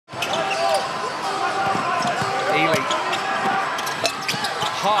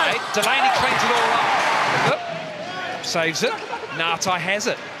Okay, Delany cleans it all up. Saves it. Nata has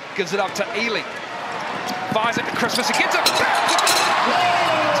it. Gives it up to Ely. Fires it to Christmas. He gets it back.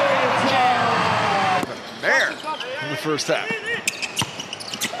 There in the first half.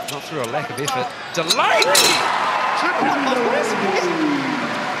 Not through a lack of effort. Delany!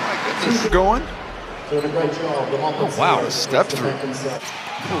 Going. Oh, wow. Step through.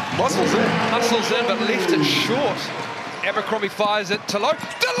 Muscles in. Muscles in, but left it short. Abercrombie fires it to low.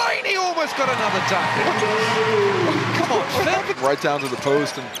 Delany almost got another dunk. Come on, Finn. Right down to the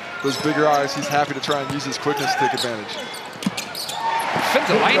post, and those bigger eyes, he's happy to try and use his quickness to take advantage. Finn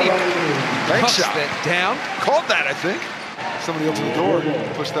Delany Bank puts shot. that down. Called that, I think. Somebody opened the door,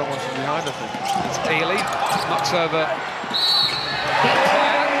 pushed that one from behind, I think. It's Ely. Knocks over.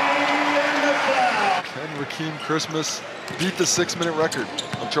 Can Rakeem Christmas beat the 6-minute record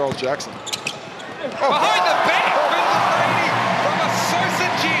of Charles Jackson? Behind the back, Finn Delany from a Sosa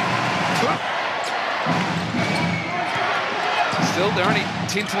gem. Still, they're only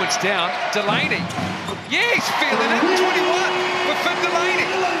 10 points down. Delany. Yeah, he's feeling it. 21 for Finn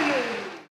Delany.